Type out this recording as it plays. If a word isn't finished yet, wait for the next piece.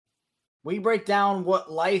We break down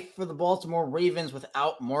what life for the Baltimore Ravens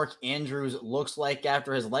without Mark Andrews looks like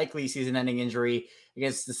after his likely season-ending injury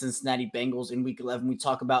against the Cincinnati Bengals in Week 11. We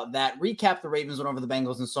talk about that, recap the Ravens win over the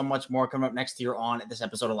Bengals, and so much more coming up next year on this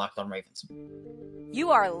episode of Locked On Ravens.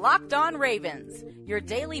 You are Locked On Ravens, your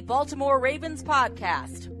daily Baltimore Ravens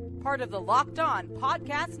podcast, part of the Locked On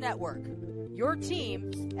Podcast Network, your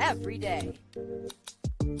team every day.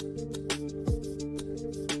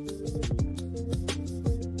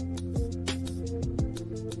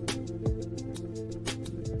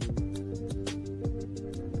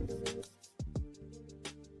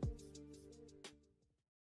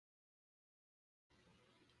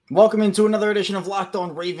 Welcome into another edition of Locked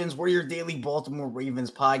On Ravens. We're your daily Baltimore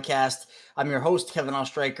Ravens podcast. I'm your host, Kevin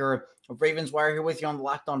Ostreicher of Ravens Wire, here with you on the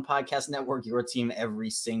Locked On Podcast Network, your team every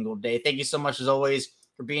single day. Thank you so much, as always,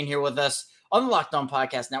 for being here with us on the Locked On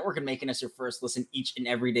Podcast Network and making us your first listen each and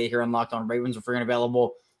every day here on Locked On Ravens. We're free and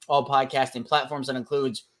available all podcasting platforms. That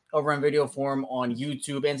includes over in video form on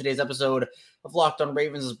YouTube. And today's episode of Locked On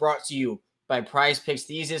Ravens is brought to you by Prize Picks,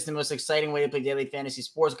 the easiest and most exciting way to play daily fantasy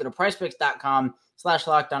sports. Go to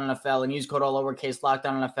prizepicks.com/LockedOnNFL and use code all lowercase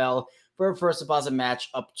LockedOnNFL for a first deposit match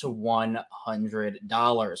up to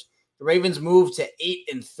 $100. The Ravens moved to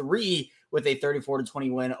 8-3 with a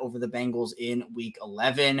 34-20 win over the Bengals in Week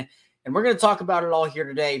 11. And we're going to talk about it all here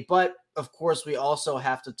today. But, of course, we also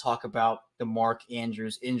have to talk about the Mark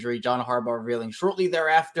Andrews injury. John Harbaugh revealing shortly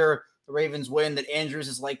thereafter the Ravens win that Andrews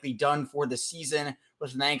is likely done for the season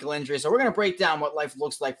with an ankle injury. So we're going to break down what life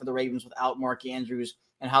looks like for the Ravens without Mark Andrews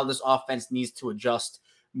and how this offense needs to adjust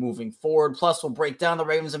moving forward. Plus, we'll break down the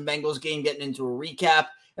Ravens and Bengals game, getting into a recap,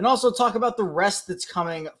 and also talk about the rest that's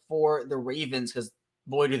coming for the Ravens, because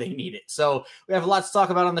boy, do they need it. So we have lots to talk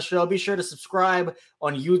about on the show. Be sure to subscribe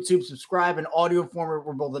on YouTube, subscribe in audio form.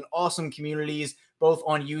 We're building awesome communities, both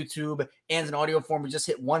on YouTube and in audio form. We just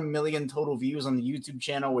hit 1 million total views on the YouTube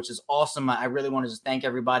channel, which is awesome. I really want to just thank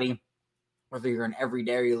everybody. Whether you're an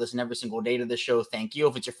everyday or you listen every single day to the show, thank you.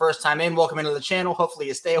 If it's your first time in, welcome into the channel. Hopefully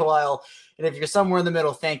you stay a while. And if you're somewhere in the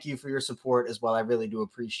middle, thank you for your support as well. I really do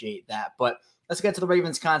appreciate that. But let's get to the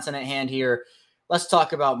Ravens content at hand here. Let's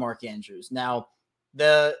talk about Mark Andrews. Now,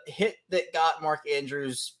 the hit that got Mark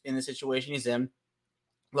Andrews in the situation he's in,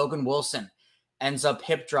 Logan Wilson ends up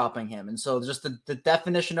hip dropping him. And so just the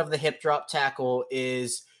definition of the hip drop tackle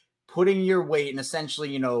is putting your weight and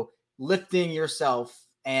essentially, lifting yourself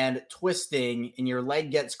and twisting, and your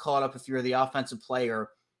leg gets caught up if you're the offensive player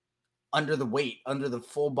under the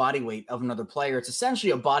full body weight of another player. It's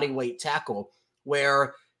essentially a body weight tackle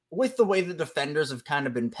where, with the way the defenders have kind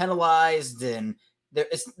of been penalized, and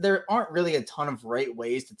there aren't really a ton of right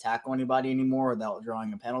ways to tackle anybody anymore without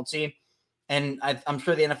drawing a penalty. And I'm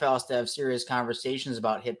sure the NFL has to have serious conversations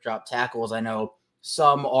about hip drop tackles. I know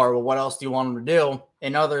some are, well, what else do you want them to do?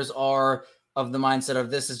 And others are of the mindset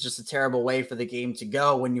of, this is just a terrible way for the game to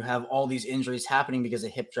go when you have all these injuries happening because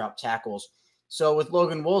of hip drop tackles. So with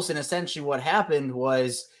Logan Wilson, essentially what happened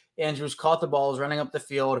was Andrews caught the ball, was running up the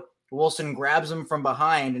field. Wilson grabs him from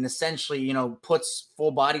behind and essentially, puts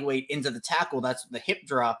full body weight into the tackle. That's the hip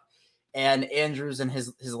drop. And Andrews and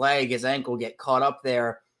his ankle get caught up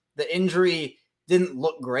there. The injury didn't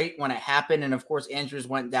look great when it happened. And of course, Andrews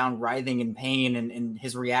went down writhing in pain, and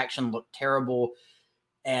his reaction looked terrible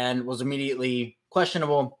and was immediately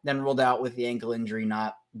questionable, then ruled out with the ankle injury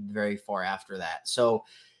not very far after that. So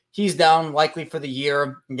he's down likely for the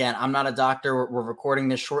year. Again, I'm not a doctor. We're recording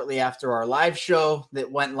this shortly after our live show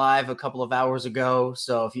that went live a couple of hours ago.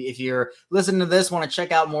 So if you're listening to this, want to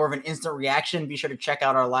check out more of an instant reaction, be sure to check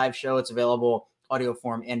out our live show. It's available audio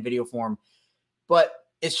form and video form. But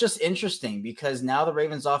it's just interesting because now the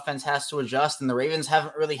Ravens offense has to adjust, and the Ravens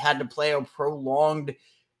haven't really had to play a prolonged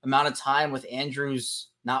amount of time with Andrews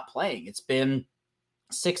not playing. It's been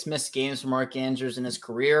 6 missed games for Mark Andrews in his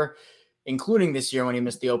career, including this year when he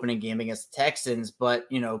missed the opening game against the Texans. But,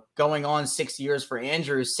 going on 6 years for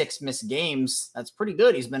Andrews, 6 missed games, that's pretty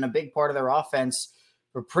good. He's been a big part of their offense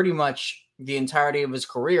for pretty much the entirety of his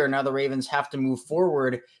career. Now the Ravens have to move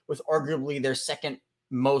forward with arguably their second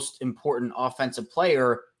most important offensive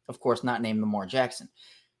player, of course, not named Lamar Jackson.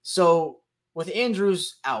 So with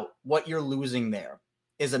Andrews out, what you're losing there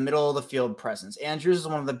is a middle-of-the-field presence. Andrews is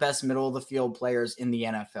one of the best middle-of-the-field players in the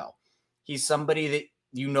NFL. He's somebody that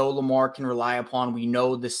Lamar can rely upon. We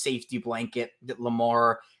know the safety blanket that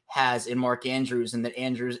Lamar has in Mark Andrews and that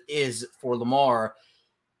Andrews is for Lamar.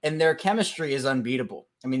 And their chemistry is unbeatable.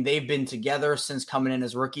 I mean, they've been together since coming in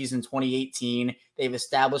as rookies in 2018. They've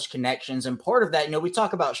established connections. And part of that, we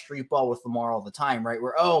talk about street ball with Lamar all the time, right?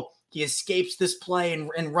 Where, he escapes this play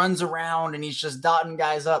and runs around and he's just dotting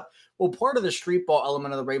guys up. Well, part of the street ball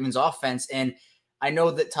element of the Ravens offense, and I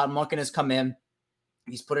know that Todd Monken has come in.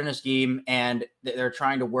 He's put in a scheme, and they're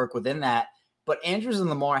trying to work within that. But Andrews and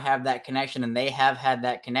Lamar have that connection, and they have had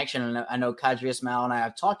that connection. And I know Kadri Ismail and I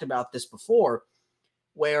have talked about this before,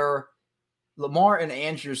 where Lamar and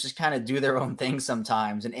Andrews just kind of do their own thing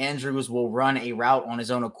sometimes. And Andrews will run a route on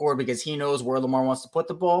his own accord because he knows where Lamar wants to put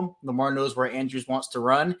the ball. Lamar knows where Andrews wants to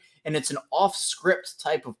run. And it's an off-script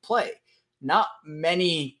type of play. Not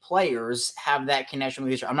many players have that connection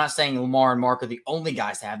with each other. I'm not saying Lamar and Mark are the only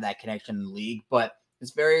guys to have that connection in the league, but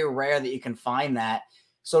it's very rare that you can find that.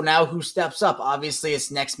 So now who steps up? Obviously,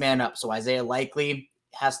 it's next man up. So Isaiah Likely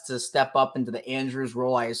has to step up into the Andrews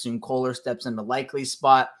role. I assume Kohler steps into Likely's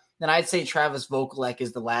spot. Then I'd say Travis Vokalek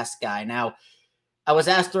is the last guy. Now, I was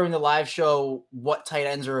asked during the live show what tight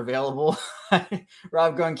ends are available.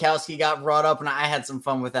 Rob Gronkowski got brought up, and I had some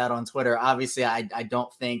fun with that on Twitter. Obviously, I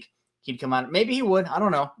don't think he'd come out. Maybe he would. I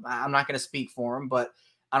don't know. I'm not going to speak for him, but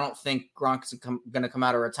I don't think Gronk's going to come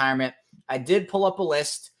out of retirement. I did pull up a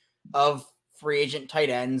list of free agent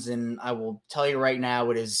tight ends, and I will tell you right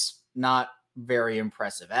now, it is not very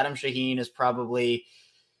impressive. Adam Shaheen is probably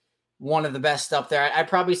one of the best up there. I'd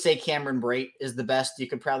probably say Cameron Brate is the best. You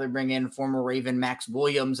could probably bring in former Raven Max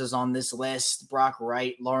Williams is on this list. Brock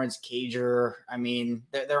Wright, Lawrence Cager. I mean,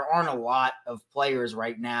 there aren't a lot of players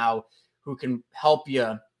right now who can help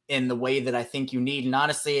you in the way that I think you need. And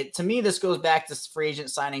honestly, to me, this goes back to free agent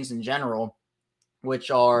signings in general, which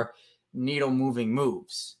are needle-moving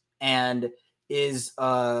moves. And is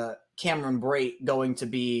Cameron Brate going to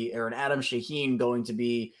be, or an Adam Shaheen going to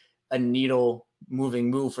be a needle-moving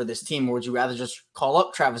move for this team, or would you rather just call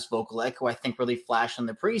up Travis Vokalek, who I think really flashed in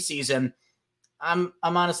the preseason? I'm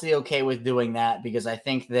honestly okay with doing that because I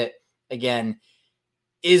think that, again,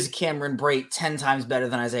 is Cameron Brate 10 times better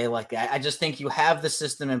than Isaiah Likely? I just think you have the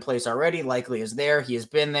system in place already. Likely is there. He has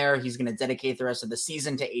been there. He's going to dedicate the rest of the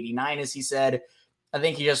season to 89, as he said. I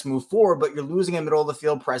think you just move forward, but you're losing a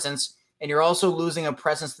middle-of-the-field presence, and you're also losing a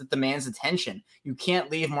presence that demands attention. You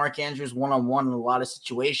can't leave Mark Andrews one-on-one in a lot of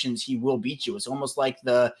situations. He will beat you. It's almost like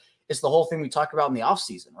it's the whole thing we talked about in the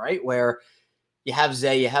offseason, right? Where you have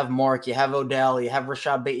Zay, you have Mark, you have Odell, you have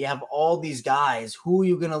Rashad Bateman, you have all these guys. Who are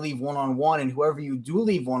you going to leave one-on-one? And whoever you do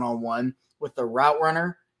leave one-on-one with the route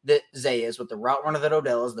runner that Zay is, with the route runner that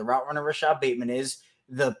Odell is, the route runner Rashad Bateman is,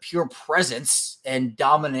 the pure presence and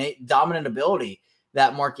dominant ability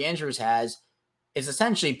that Mark Andrews has, is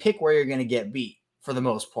essentially pick where you're going to get beat for the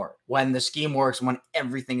most part. When the scheme works, when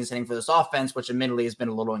everything is hitting for this offense, which admittedly has been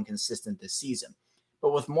a little inconsistent this season.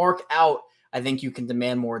 But with Mark out, I think you can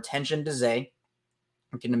demand more attention to Zay.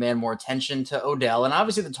 You can demand more attention to Odell. And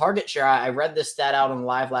obviously the target share, I read this stat out on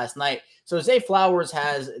live last night. So Zay Flowers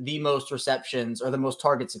has the most receptions, or the most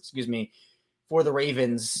targets, for the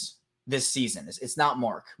Ravens this season. It's not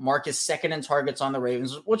Mark. Mark is second in targets on the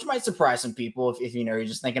Ravens, which might surprise some people if you're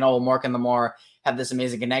just thinking, oh, Mark and Lamar have this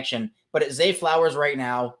amazing connection. But it's Zay Flowers right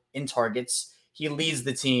now in targets. He leads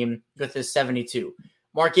the team with his 72.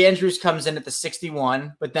 Mark Andrews comes in at the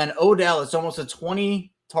 61, but then Odell, it's almost a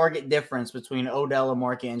 20 target difference between Odell and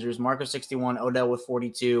Mark Andrews. Mark with 61, Odell with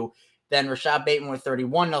 42. Then Rashad Bateman with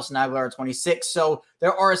 31, Nelson Aguilar at 26. So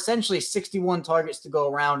there are essentially 61 targets to go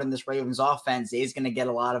around in this Ravens offense. Zay's going to get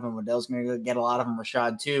a lot of them. Odell's going to get a lot of them.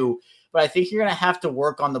 Rashad too. But I think you're going to have to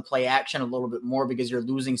work on the play action a little bit more because you're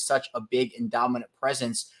losing such a big and dominant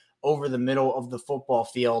presence over the middle of the football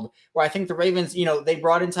field, where I think the Ravens, they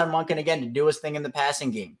brought in Todd Monken again to do his thing in the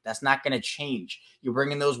passing game. That's not going to change. You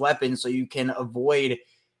bring in those weapons so you can avoid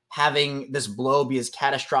having this blow be as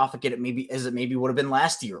catastrophic as it maybe would have been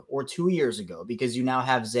last year or 2 years ago, because you now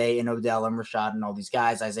have Zay and Odell and Rashad and all these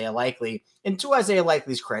guys, Isaiah Likely. And to Isaiah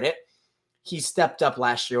Likely's credit, he stepped up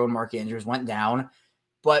last year when Mark Andrews went down.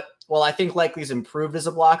 But while I think Likely's improved as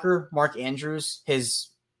a blocker, Mark Andrews has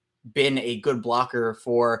been a good blocker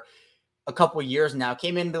for a couple of years now.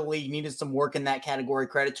 Came into the league, needed some work in that category.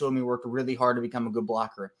 Credit to him. He worked really hard to become a good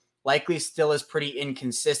blocker. Likely still is pretty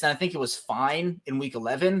inconsistent. I think it was fine in week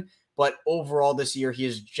 11, but overall this year he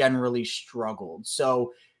has generally struggled.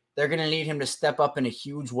 So they're going to need him to step up in a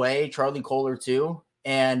huge way. Charlie Kohler too.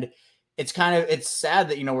 And it's sad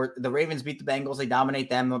that, the Ravens beat the Bengals. They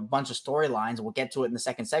dominate them, a bunch of storylines. We'll get to it in the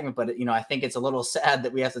second segment, but I think it's a little sad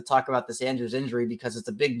that we have to talk about this Andrews injury because it's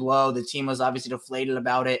a big blow. The team was obviously deflated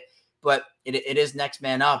about it, but it is next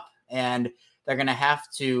man up, and they're going to have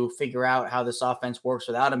to figure out how this offense works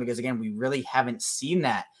without him because, again, we really haven't seen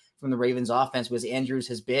that from the Ravens offense because Andrews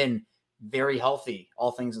has been very healthy,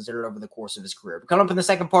 all things considered, over the course of his career. But coming up in the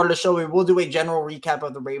second part of the show, we will do a general recap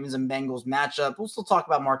of the Ravens and Bengals matchup. We'll still talk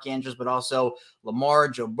about Mark Andrews, but also Lamar,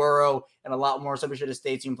 Joe Burrow, and a lot more. So be sure to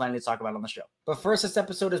stay tuned. Plenty to talk about on the show. But first, this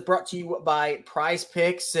episode is brought to you by Prize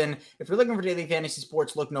Picks. And if you're looking for daily fantasy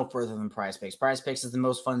sports, look no further than Prize Picks. Prize Picks is the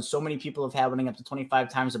most fun so many people have had, winning up to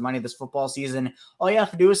 25 times the money this football season. All you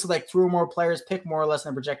have to do is select 2 or more players, pick more or less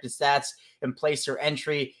than projected stats, and place your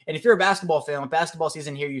entry. And if you're a basketball fan, with basketball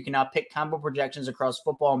season here, you can now pick combo projections across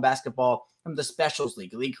football and basketball from the Specials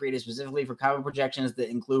League, a league created specifically for combo projections that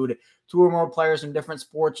include 2 or more players from different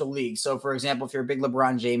sports or leagues. So, for example, if you're a big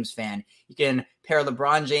LeBron James fan, you can pair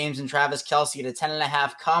LeBron James and Travis Kelce at a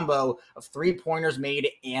 10.5 combo of 3-pointers made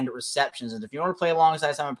and receptions. And if you want to play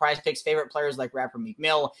alongside some of Prize Picks' favorite players like rapper Meek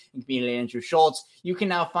Mill and comedian Andrew Schultz, you can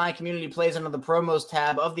now find community plays under the promos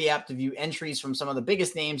tab of the app to view entries from some of the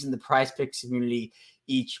biggest names in the Prize Picks community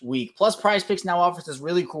each week. Plus, Prize Picks now offers this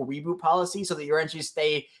really cool reboot policy so that your entries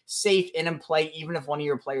stay safe in play even if one of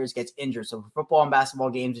your players gets injured. So for football and basketball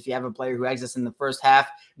games, if you have a player who exits in the first half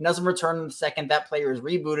and doesn't return in the second, that player is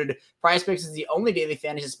rebooted. Prize Picks is the only daily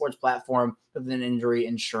fantasy sports platform with an injury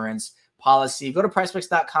insurance policy. Go to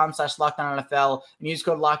prizepicks.com/LockedOnNFL and use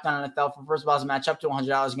code LockedOnNFL for first deposit match up to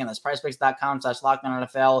 $100. Again, that's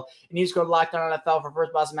prizepicks.com/LockedOnNFL and use code LockedOnNFL for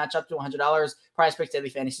first deposit match up to $100. Prize Picks, daily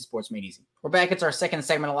fantasy sports made easy. We're back. It's our second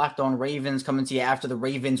segment of Locked On Ravens, coming to you after the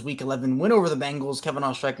Ravens Week 11 win over the Bengals. Kevin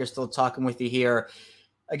Oestreicher still talking with you here.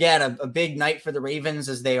 Again, a big night for the Ravens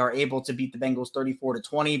as they are able to beat the Bengals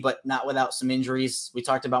 34-20, but not without some injuries. We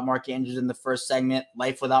talked about Mark Andrews in the first segment.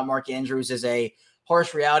 Life without Mark Andrews is a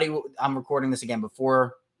harsh reality. I'm recording this again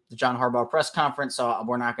before the John Harbaugh press conference, so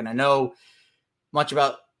we're not going to know much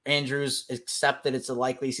about Andrews, except that it's a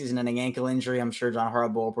likely season-ending ankle injury. I'm sure John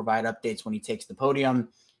Harbaugh will provide updates when he takes the podium.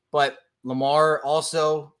 But Lamar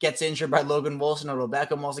also gets injured by Logan Wilson. Odell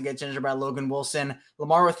Beckham also gets injured by Logan Wilson.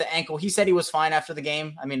 Lamar with the ankle, he said he was fine after the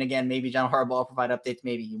game. I mean, again, maybe John Harbaugh will provide updates,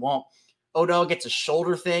 maybe he won't. Odell gets a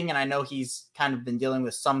shoulder thing, and I know he's kind of been dealing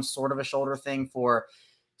with some sort of a shoulder thing for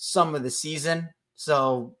some of the season.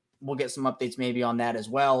 So we'll get some updates maybe on that as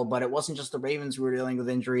well. But it wasn't just the Ravens who were dealing with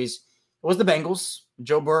injuries. It was the Bengals.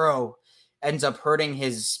 Joe Burrow ends up hurting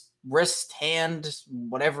his wrist, hand,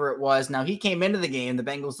 whatever it was. Now, he came into the game, the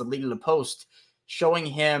Bengals, the lead of the post, showing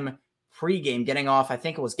him pregame, getting off, I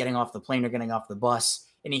think it was getting off the plane or getting off the bus.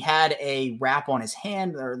 And he had a wrap on his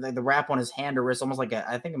hand, or the wrap on his hand or wrist, almost like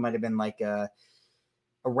I think it might have been like a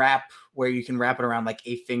wrap where you can wrap it around like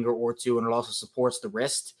a finger or two, and it also supports the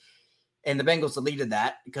wrist. And the Bengals deleted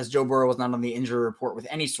that because Joe Burrow was not on the injury report with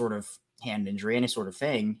any sort of hand injury, any sort of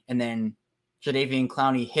thing. And then Jadeveon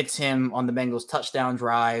Clowney hits him on the Bengals touchdown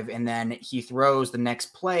drive, and then he throws the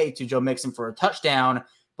next play to Joe Mixon for a touchdown,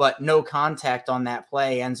 but no contact on that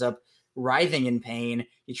play, ends up writhing in pain.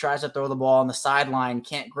 He tries to throw the ball on the sideline,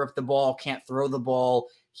 can't grip the ball, can't throw the ball.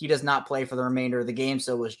 He does not play for the remainder of the game,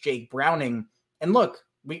 so it was Jake Browning. And look,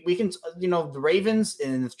 we can, the Ravens,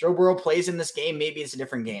 and if Joe Burrow plays in this game, maybe it's a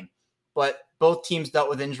different game. But both teams dealt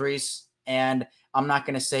with injuries, and I'm not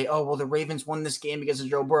going to say, oh, well, the Ravens won this game because of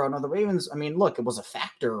Joe Burrow. No, the Ravens, I mean, look, it was a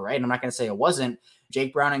factor, right? I'm not going to say it wasn't.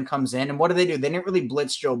 Jake Browning comes in, and what do? They didn't really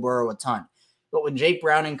blitz Joe Burrow a ton. But when Jake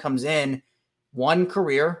Browning comes in, one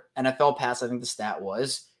career NFL pass, I think the stat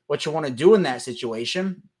was, what you want to do in that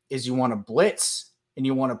situation is you want to blitz, and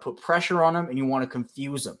you want to put pressure on him, and you want to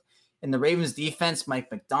confuse him. And the Ravens defense,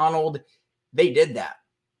 Mike McDonald, they did that.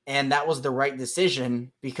 And that was the right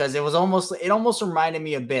decision because it almost reminded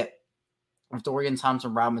me a bit of Dorian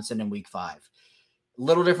Thompson-Robinson in week 5.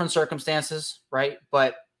 Little different circumstances, right?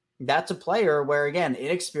 But that's a player where, again,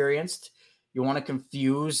 inexperienced, you want to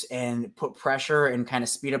confuse and put pressure and kind of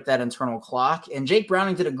speed up that internal clock. And Jake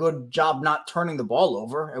Browning did a good job not turning the ball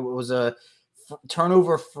over. It was a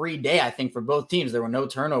turnover-free day, I think, for both teams. There were no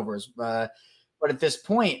turnovers. But at this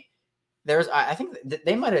point, I think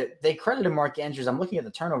they credited Mark Andrews. I'm looking at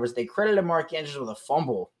the turnovers. They credited Mark Andrews with a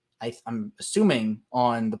fumble. I'm assuming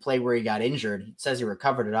on the play where he got injured. It says he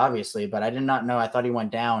recovered it, obviously, but I did not know. I thought he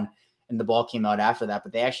went down and the ball came out after that,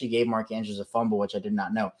 but they actually gave Mark Andrews a fumble, which I did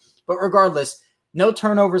not know. But regardless, no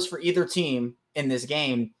turnovers for either team in this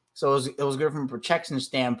game. So it was good from a protection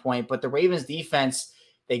standpoint, but the Ravens defense,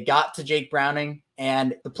 they got to Jake Browning.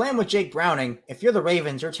 And the plan with Jake Browning, if you're the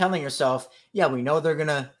Ravens, you're telling yourself, yeah, we know they're going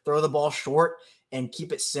to throw the ball short and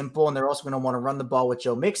keep it simple. And they're also going to want to run the ball with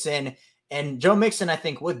Joe Mixon. And Joe Mixon, I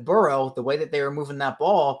think with Burrow, the way that they were moving that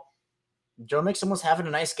ball, Joe Mixon was having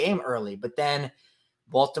a nice game early. But then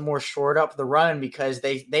Baltimore shored up the run because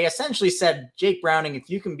they essentially said, Jake Browning, if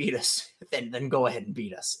you can beat us, then go ahead and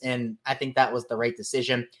beat us. And I think that was the right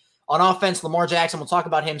decision. On offense, Lamar Jackson, we'll talk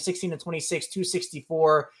about him, 16 to 26,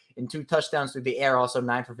 264, and 2 touchdowns through the air, also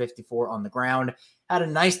 9 for 54 on the ground. Had a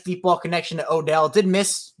nice deep ball connection to Odell. Did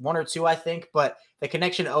miss 1 or 2, I think, but the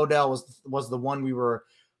connection to Odell was the one we were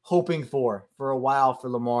hoping for a while for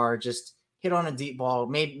Lamar. Just hit on a deep ball.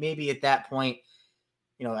 Maybe at that point,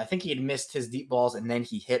 I think he had missed his deep balls and then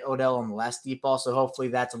he hit Odell on the last deep ball. So hopefully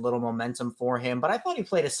that's a little momentum for him. But I thought he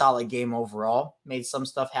played a solid game overall. Made some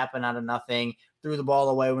stuff happen out of nothing. Threw the ball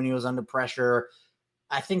away when he was under pressure.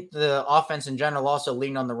 I think the offense in general also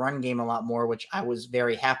leaned on the run game a lot more, which I was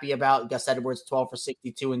very happy about. Gus Edwards, 12 for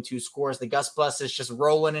 62 and 2 scores. The Gus bus is just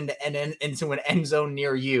rolling into an end zone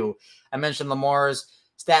near you. I mentioned Lamar's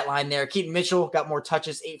stat line there. Keaton Mitchell got more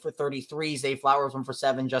touches, 8 for 33. Zay Flowers, 1 for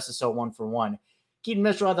 7. Justice Hill, 1 for 1. Keaton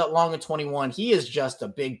Mitchell had that long of 21. He is just a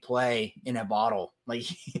big play in a bottle. Like,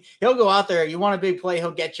 he'll go out there. You want a big play,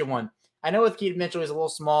 he'll get you one. I know with Keaton Mitchell, he's a little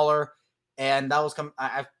smaller, and that was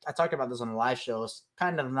I talked about this on the live shows.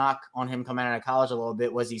 Kind of a knock on him coming out of college a little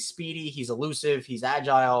bit was he's speedy, he's elusive, he's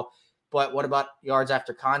agile. But what about yards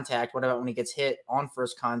after contact? What about when he gets hit on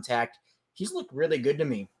first contact? He's looked really good to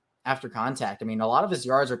me after contact. I mean, a lot of his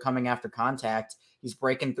yards are coming after contact. He's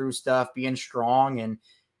breaking through stuff, being strong, and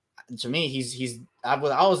to me, he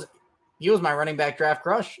was my running back draft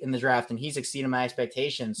crush in the draft, and he's exceeded my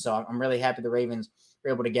expectations. So I'm really happy the Ravens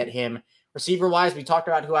were able to get him. Receiver-wise, we talked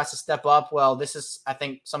about who has to step up. Well, this is, I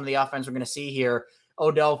think, some of the offense we're going to see here.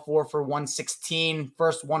 Odell, 4 for 116,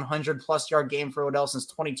 first 100-plus yard game for Odell since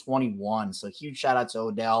 2021. So huge shout-out to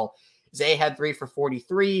Odell. Zay had 3 for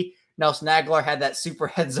 43. Nelson Aguilar had that super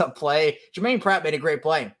heads-up play. Jermaine Pratt made a great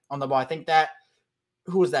play on the ball.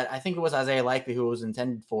 Who was that? I think it was Isaiah Likely who it was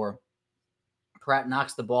intended for. Pratt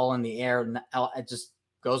knocks the ball in the air, and it just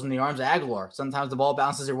goes in the arms of Aguilar. Sometimes the ball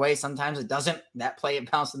bounces your way. Sometimes it doesn't. That play, it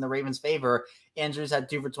bounced in the Ravens' favor. Andrews had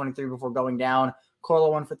 2 for 23 before going down.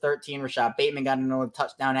 Corlo 1 for 13. Rashad Bateman got another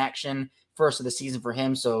touchdown action. First of the season for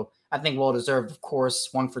him. So I think well-deserved, of course.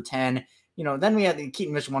 1 for 10. Then we had the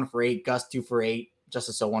Keaton Mitchell 1 for 8. Gus 2 for 8.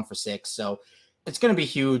 Justice Hill 1 for 6. So it's going to be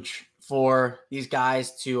huge for these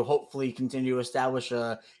guys to hopefully continue to establish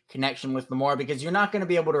a connection with Lamar, because you're not going to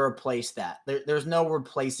be able to replace that. There's no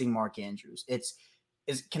replacing Mark Andrews.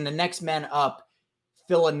 Can the next man up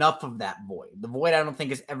fill enough of that void? The void I don't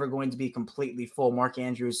think is ever going to be completely full. Mark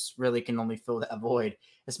Andrews really can only fill that void,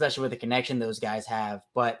 especially with the connection those guys have.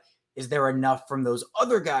 But is there enough from those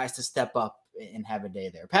other guys to step up and have a day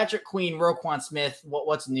there? Patrick Queen, Roquan Smith,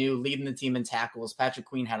 what's new? Leading the team in tackles. Patrick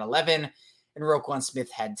Queen had 11. And Roquan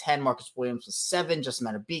Smith had 10. Marcus Williams was 7. Justin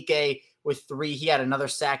Madubuike with 3. He had another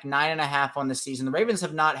sack, 9.5 on the season. The Ravens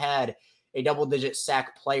have not had a double-digit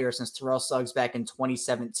sack player since Terrell Suggs back in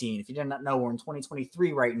 2017. If you did not know, we're in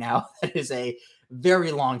 2023 right now. That is a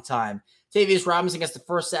very long time. Tavius Robinson gets the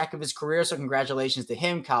first sack of his career, so congratulations to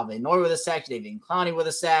him. Calvin Noy with a sack. Davian Clowney with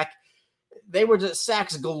a sack. They were just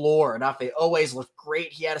sacks galore. Nafe always looked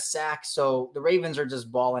great. He had a sack. So the Ravens are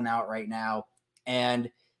just balling out right now.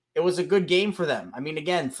 And it was a good game for them. I mean,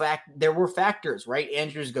 again, there were factors, right?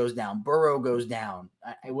 Andrews goes down. Burrow goes down.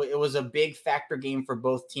 It was a big factor game for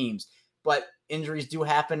both teams. But injuries do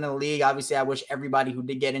happen in the league. Obviously, I wish everybody who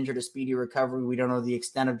did get injured a speedy recovery. We don't know the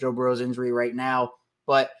extent of Joe Burrow's injury right now.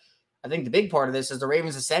 But I think the big part of this is the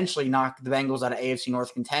Ravens essentially knocked the Bengals out of AFC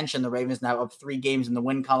North contention. The Ravens now up 3 games in the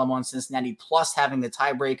win column on Cincinnati, plus having the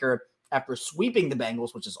tiebreaker after sweeping the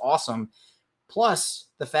Bengals, which is awesome. Plus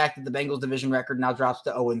the fact that the Bengals division record now drops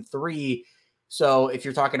to 0-3. So if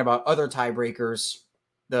you're talking about other tiebreakers,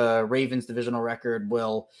 the Ravens divisional record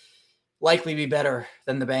will likely be better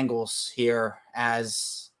than the Bengals here,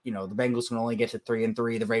 as the Bengals can only get to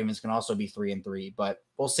 3-3. The Ravens can also be 3-3, but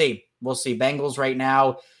we'll see. We'll see. Bengals right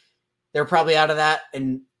now, they're probably out of that.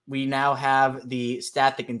 And we now have the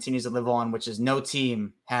stat that continues to live on, which is no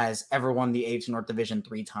team has ever won the AFC North Division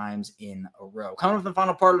 3 times in a row. Coming up in the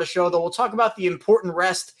final part of the show, though, we'll talk about the important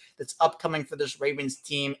rest that's upcoming for this Ravens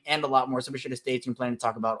team and a lot more. So be sure to stay tuned. Plan to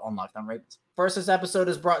talk about on Locked On Ravens. First, this episode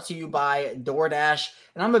is brought to you by DoorDash,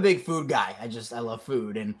 and I'm a big food guy. I love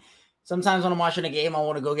food, and sometimes when I'm watching a game, I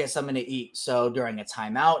want to go get something to eat. So during a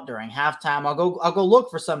timeout, during halftime, I'll go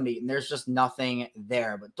look for something to eat, and there's just nothing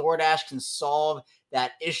there. But DoorDash can solve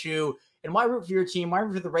that issue. And why root for your team? Why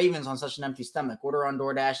root for the Ravens on such an empty stomach? Order on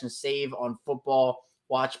DoorDash and save on football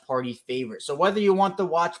watch party favorites. So whether you want the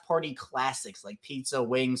watch party classics like pizza,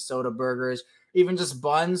 wings, soda, burgers, even just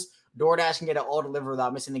buns, DoorDash can get it all delivered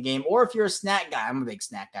without missing the game. Or if you're a snack guy, I'm a big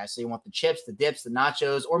snack guy, so you want the chips, the dips, the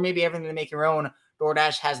nachos, or maybe everything to make your own,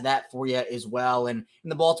 DoorDash has that for you as well. And in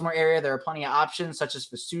the Baltimore area, there are plenty of options, such as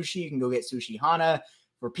for sushi. You can go get Sushi Hana.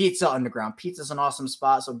 For pizza, Underground Pizza is an awesome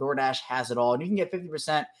spot, so DoorDash has it all. And you can get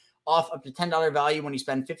 50% off up to $10 value when you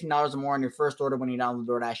spend $15 or more on your first order when you download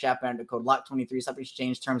the DoorDash app and enter code LOCK23. Subject to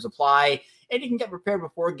change, terms apply. And you can get prepared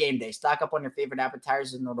before game day. Stock up on your favorite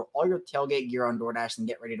appetizers and order all your tailgate gear on DoorDash and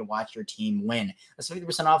get ready to watch your team win. That's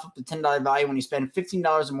 50% off up to $10 value when you spend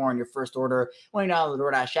 $15 or more on your first order when you download the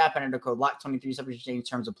DoorDash app and enter code LOCK23. Subject to change,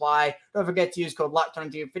 terms apply. Don't forget to use code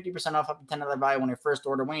LOCK23. 50% off up to $10 value on your first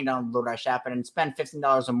order when you download the DoorDash app and spend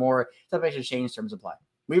 $15 or more. Subject to change, terms apply.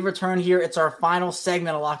 We return here. It's our final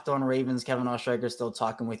segment of Locked On Ravens. Kevin Oestreicher still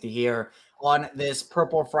talking with you here on this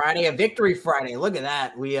Purple Friday, a Victory Friday. Look at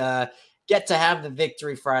that. We get to have the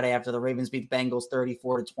Victory Friday after the Ravens beat the Bengals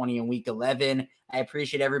 34-20 in Week 11. I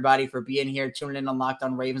appreciate everybody for being here, tuning in on Locked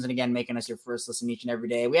On Ravens, and again, making us your first listen each and every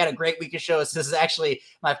day. We had a great week of shows. This is actually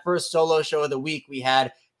my first solo show of the week. We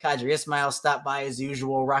had Kadri Ismail stop by as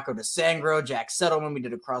usual, Rocco DeSangro, Jack Settleman. We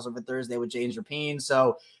did a crossover Thursday with James Rapine.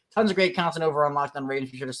 So tons of great content over on Locked On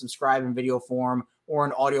Ravens. Be sure to subscribe in video form or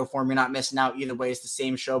in audio form. You're not missing out. Either way, it's the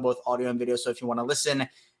same show, both audio and video. So if you want to listen,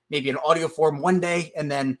 maybe in audio form one day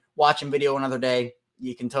and then watch in video another day,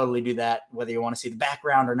 you can totally do that. Whether you want to see the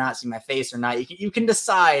background or not, see my face or not, you can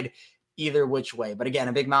decide either which way. But again,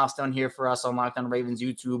 a big milestone here for us on Locked On Ravens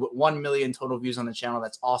YouTube. 1 million total views on the channel.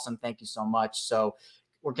 That's awesome. Thank you so much. So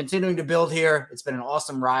we're continuing to build here. It's been an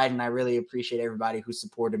awesome ride, and I really appreciate everybody who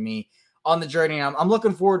supported me on the journey. I'm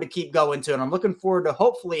looking forward to keep going to it. I'm looking forward to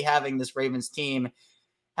hopefully having this Ravens team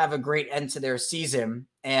have a great end to their season.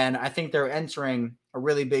 And I think they're entering a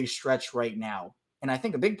really big stretch right now. And I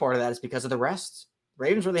think a big part of that is because of the rest.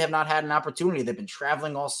 Ravens really have not had an opportunity. They've been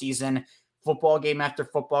traveling all season, football game after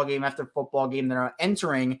football game after football game. They're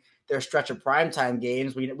entering their stretch of primetime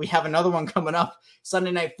games. We have another one coming up,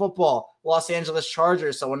 Sunday Night Football, Los Angeles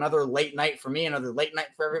Chargers. So another late night for me, another late night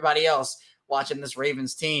for everybody else watching this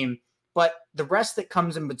Ravens team. But the rest that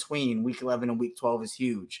comes in between Week 11 and Week 12 is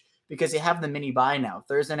huge because you have the mini bye now.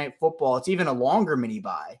 Thursday Night Football, it's even a longer mini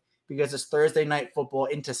bye because it's Thursday Night Football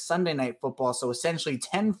into Sunday Night Football. So essentially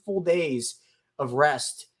 10 full days of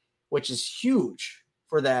rest, which is huge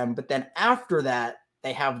for them. But then after that,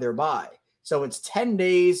 they have their bye. So it's 10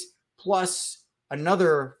 days plus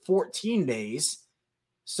another 14 days.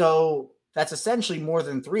 So that's essentially more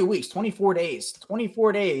than 3 weeks, 24 days.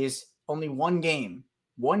 24 days, only one game.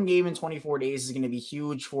 One game in 24 days is going to be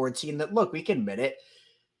huge for a team that, look, we can admit it.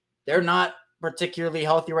 They're not particularly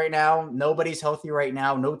healthy right now. Nobody's healthy right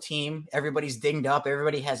now. No team. Everybody's dinged up.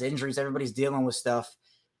 Everybody has injuries. Everybody's dealing with stuff.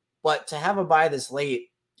 But to have a bye this late,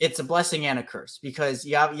 it's a blessing and a curse because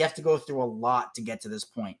you have to go through a lot to get to this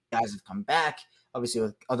point. Guys have come back, obviously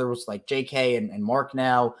with others like JK and Mark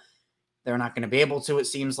now. They're not going to be able to, it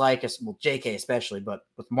seems like. Well, JK especially, but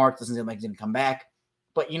with Mark, doesn't seem like he's going to come back.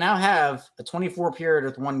 But you now have a 24 period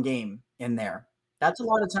with one game in there. That's a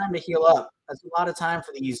lot of time to heal up. That's a lot of time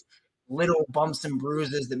for these little bumps and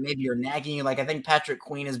bruises that maybe are nagging you. Like I think Patrick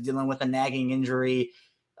Queen is dealing with a nagging injury.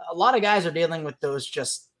 A lot of guys are dealing with those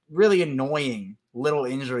just really annoying little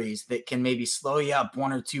injuries that can maybe slow you up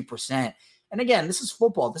 1 or 2%. And again, this is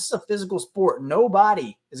football. This is a physical sport.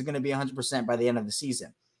 Nobody is going to be 100% by the end of the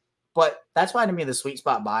season. But that's why to me the sweet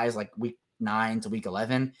spot bye is like week 9 to week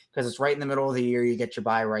 11 because it's right in the middle of the year. You get your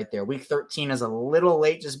bye right there. Week 13 is a little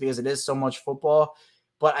late just because it is so much football,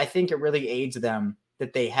 but I think it really aids them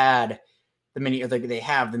that they have the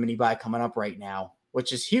mini bye coming up right now,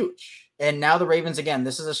 which is huge. And now the Ravens, again,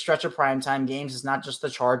 this is a stretch of primetime games. It's not just the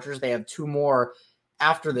Chargers. They have 2 more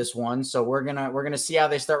after this one. So we're gonna see how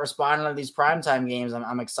they start responding to these primetime games.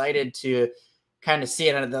 I'm excited to kind of see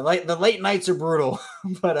it. The late nights are brutal,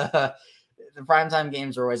 but the primetime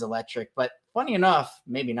games are always electric. But funny enough,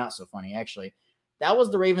 maybe not so funny, actually, that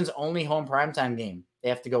was the Ravens' only home primetime game. They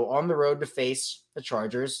have to go on the road to face the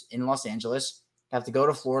Chargers in Los Angeles. They have to go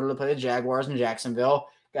to Florida to play the Jaguars in Jacksonville.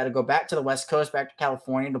 Got to go back to the West Coast, back to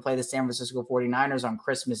California to play the San Francisco 49ers on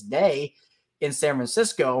Christmas Day in San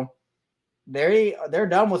Francisco. They're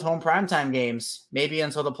done with home primetime games, maybe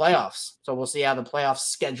until the playoffs. So we'll see how the playoff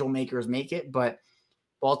schedule makers make it. But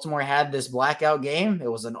Baltimore had this blackout game.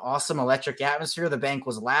 It was an awesome electric atmosphere. The bank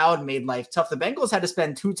was loud, made life tough. The Bengals had to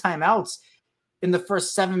spend 2 timeouts in the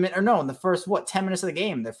first 10 minutes of the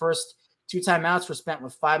game. The first 2 timeouts were spent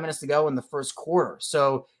with 5 minutes to go in the first quarter.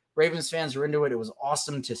 So Ravens fans were into it. It was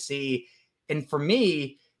awesome to see. And for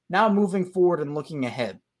me, now moving forward and looking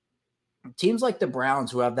ahead, teams like the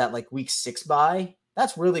Browns who have that like week 6 bye,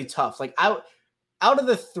 that's really tough. Like out of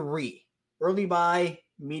the 3, early bye,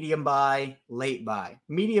 medium bye, late bye.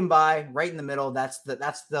 Medium bye, right in the middle, that's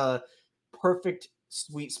the perfect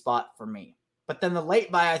sweet spot for me. But then the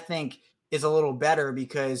late bye, I think, is a little better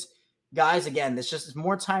because guys, again, it's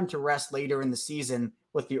more time to rest later in the season.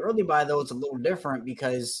 With the early bye, though, it's a little different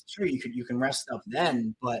because sure you can rest up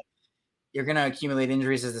then, but you're going to accumulate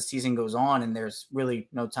injuries as the season goes on, and there's really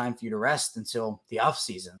no time for you to rest until the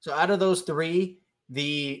offseason. So out of those three,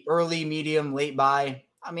 the early, medium, late bye,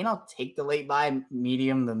 I mean, I'll take the late bye.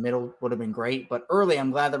 Medium, the middle would have been great. But early,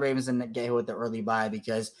 I'm glad the Ravens didn't get hit with the early bye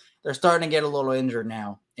because they're starting to get a little injured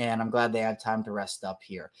now, and I'm glad they have time to rest up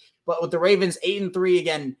here. But with the Ravens 8-3,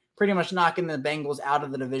 again, pretty much knocking the Bengals out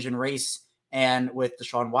of the division race, and with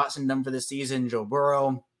Deshaun Watson done for the season, Joe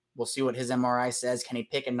Burrow, we'll see what his MRI says. Kenny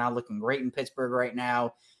Pickett not looking great in Pittsburgh right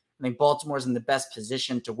now. I think Baltimore's in the best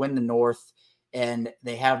position to win the North, and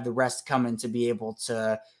they have the rest coming to be able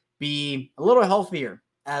to be a little healthier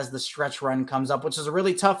as the stretch run comes up, which is a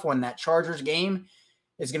really tough one. That Chargers game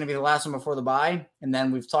is going to be the last one before the bye. And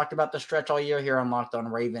then we've talked about the stretch all year here on Locked On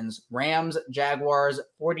Ravens. Rams, Jaguars,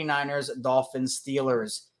 49ers, Dolphins,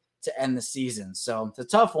 Steelers to end the season. So it's a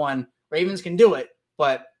tough one. Ravens can do it,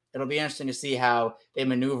 but it'll be interesting to see how they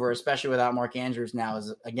maneuver, especially without Mark Andrews now,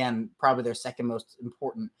 is, again, probably their second most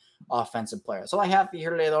important offensive player. So I have for you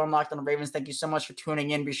here today, though. I'm Locked On Ravens. Thank you so much for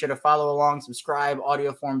tuning in. Be sure to follow along, subscribe,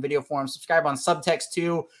 audio form, video form, subscribe on Subtext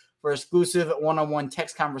too for exclusive one-on-one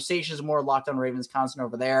text conversations, more Locked On Ravens content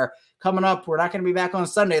over there. Coming up, we're not going to be back on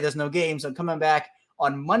Sunday. There's no game, so coming back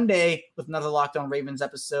on Monday with another Locked On Ravens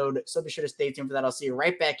episode. So be sure to stay tuned for that. I'll see you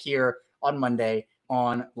right back here on Monday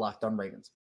on Locked On Ravens.